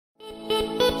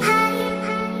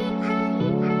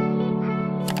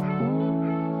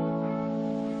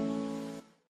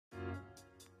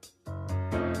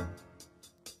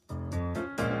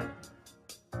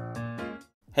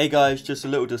Hey guys, just a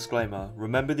little disclaimer.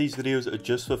 Remember, these videos are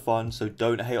just for fun, so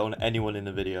don't hate on anyone in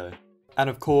the video. And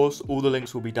of course, all the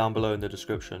links will be down below in the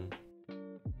description.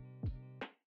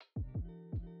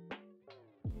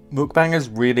 Mukbangers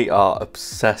really are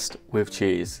obsessed with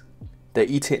cheese. They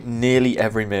eat it nearly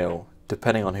every meal,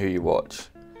 depending on who you watch.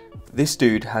 This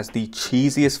dude has the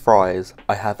cheesiest fries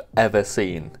I have ever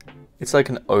seen. It's like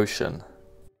an ocean.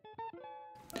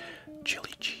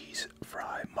 Chili cheese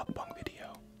fry mukbang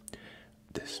video.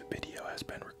 This video has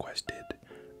been requested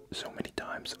so many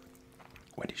times.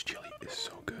 Wendy's chili is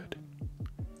so good.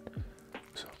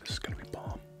 So this is gonna be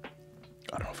bomb.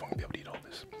 I don't know if I'm gonna be able to eat all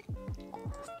this.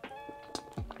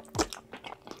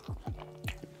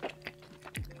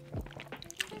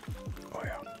 Oh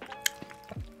yeah.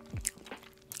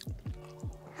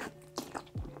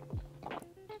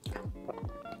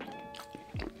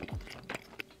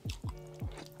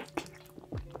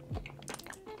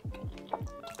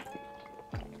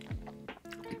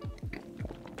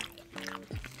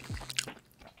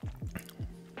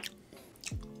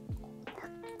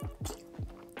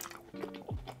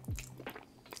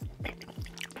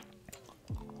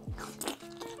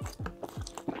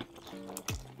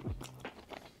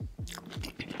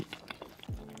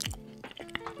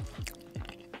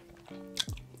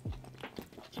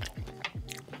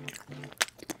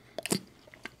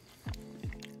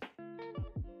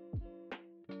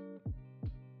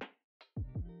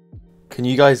 Can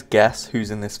you guys guess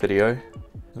who's in this video?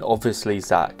 And obviously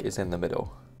Zach is in the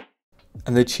middle.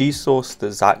 And the cheese sauce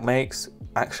that Zach makes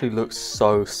actually looks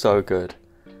so good.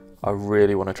 I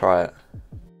really want to try it.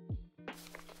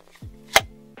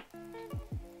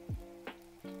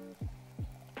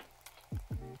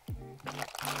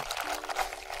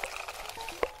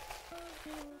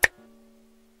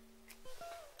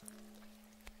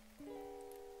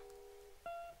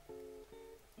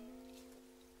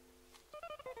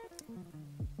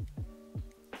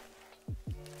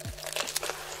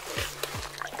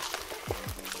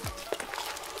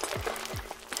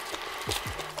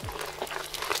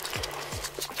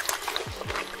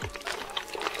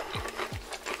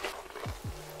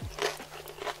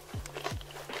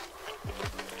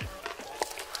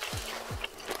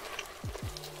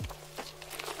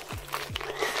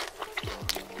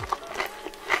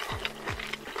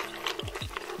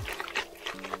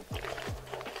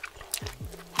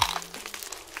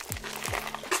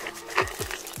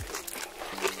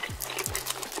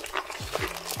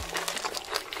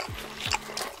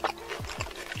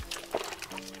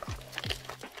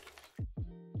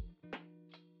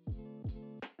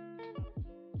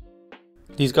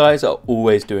 These guys are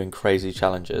always doing crazy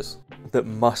challenges that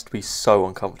must be so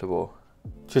uncomfortable.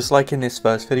 Just like in this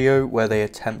first video where they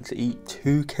attempt to eat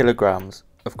 2 kilograms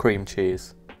of cream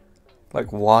cheese.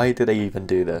 Like, why do they even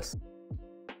do this?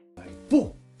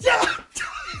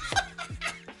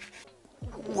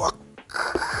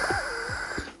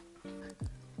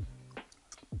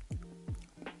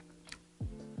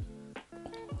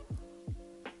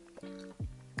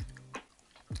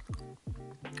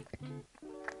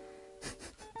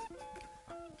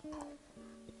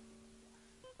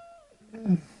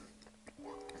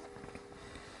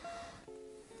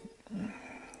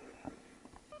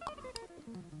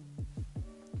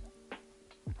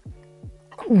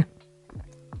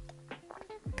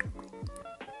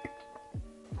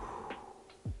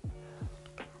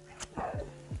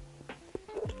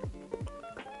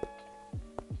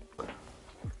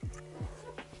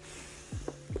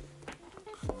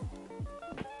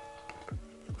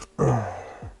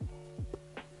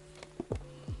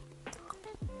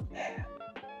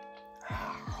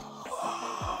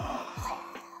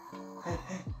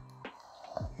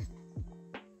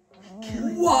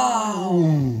 Wow!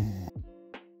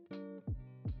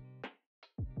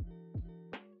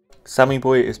 Sammy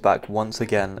Boy is back once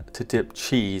again to dip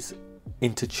cheese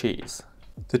into cheese.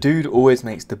 The dude always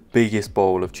makes the biggest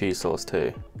bowl of cheese sauce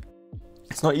too.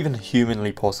 It's not even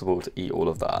humanly possible to eat all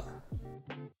of that.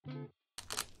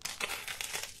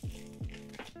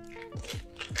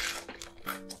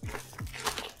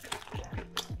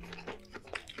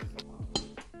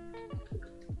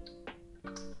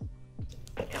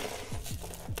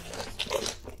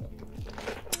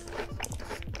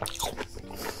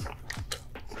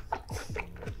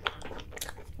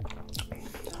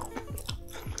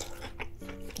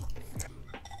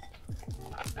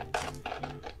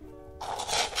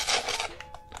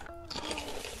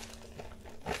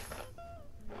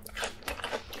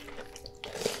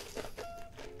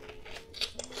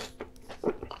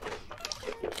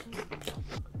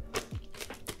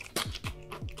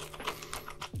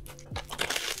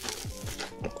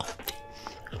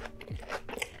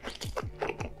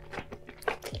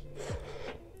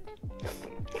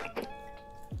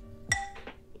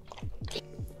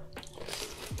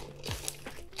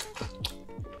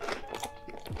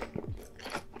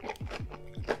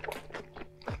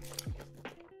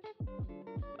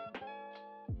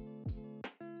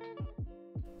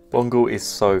 Bongle is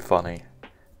so funny.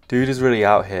 Dude is really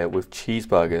out here with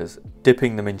cheeseburgers,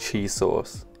 dipping them in cheese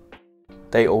sauce.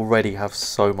 They already have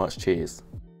so much cheese.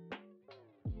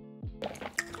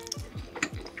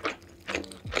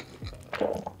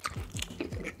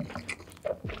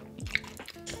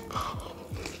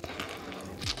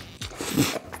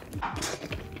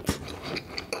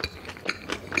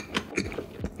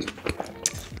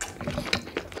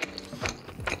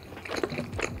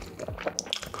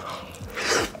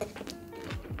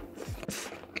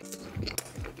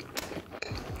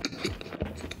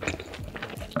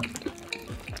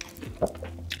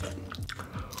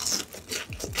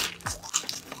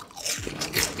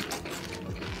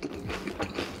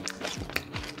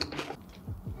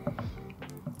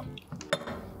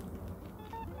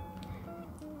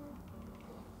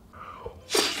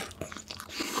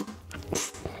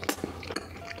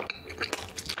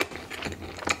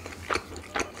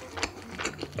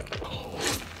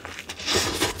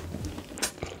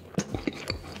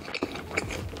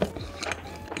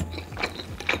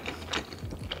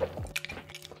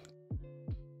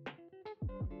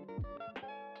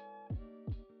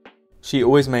 She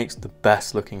always makes the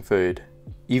best looking food.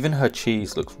 Even her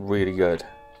cheese looks really good.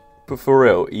 But for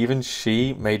real, even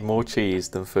she made more cheese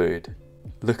than food.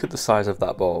 Look at the size of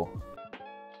that bowl.